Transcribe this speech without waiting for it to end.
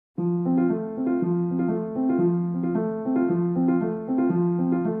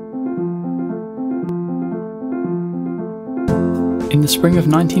In the spring of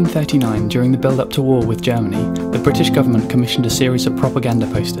 1939, during the build-up to war with Germany, the British government commissioned a series of propaganda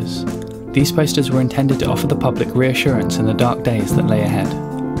posters. These posters were intended to offer the public reassurance in the dark days that lay ahead.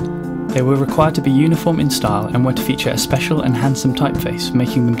 They were required to be uniform in style and were to feature a special and handsome typeface,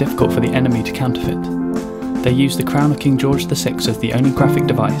 making them difficult for the enemy to counterfeit. They used the crown of King George VI as the only graphic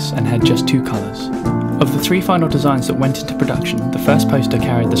device and had just 2 colours. Of the 3 final designs that went into production, the first poster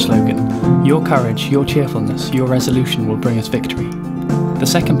carried the slogan, "Your courage, your cheerfulness, your resolution will bring us victory." The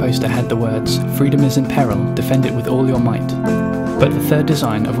second poster had the words, "Freedom is in peril, defend it with all your might." But the third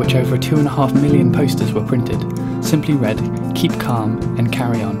design, of which over 2.5 million posters were printed, simply read, "Keep calm and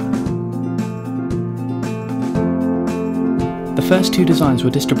carry on." The first 2 designs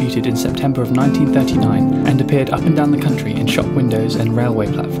were distributed in September of 1939 and appeared up and down the country in shop windows and railway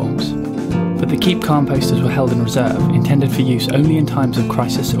platforms. But the Keep Calm posters were held in reserve, intended for use only in times of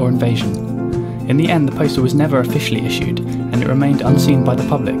crisis or invasion. In the end, the poster was never officially issued, and it remained unseen by the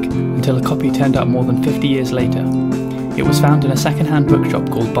public until a copy turned up more than 50 years later. It was found in a second-hand bookshop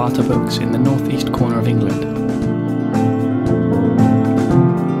called Barter Books in the northeast corner of England.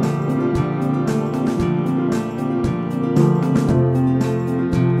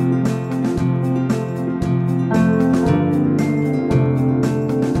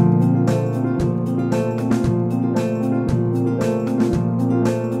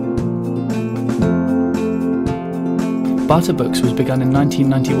 Barter Books was begun in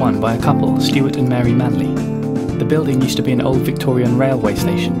 1991 by a couple, Stuart and Mary Manley. The building used to be an old Victorian railway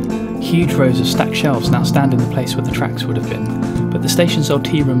station. Huge rows of stacked shelves now stand in the place where the tracks would have been, but the station's old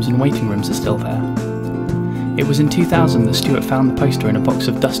tea rooms and waiting rooms are still there. It was in 2000 that Stuart found the poster in a box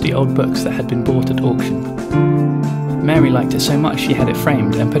of dusty old books that had been bought at auction. Mary liked it so much she had it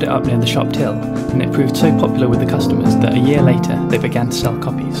framed and put it up near the shop till, and it proved so popular with the customers that a year later they began to sell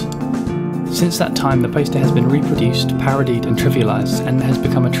copies. Since that time, the poster has been reproduced, parodied and trivialised, and has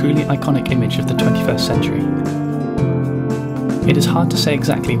become a truly iconic image of the 21st century. It is hard to say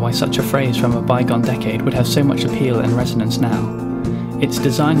exactly why such a phrase from a bygone decade would have so much appeal and resonance now. Its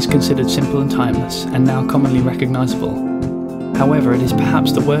design is considered simple and timeless, and now commonly recognisable. However, it is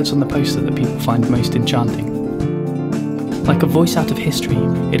perhaps the words on the poster that people find most enchanting. Like a voice out of history,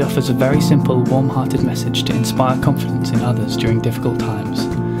 it offers a very simple, warm-hearted message to inspire confidence in others during difficult times,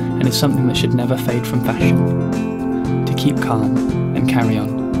 and is something that should never fade from fashion. To keep calm and carry on.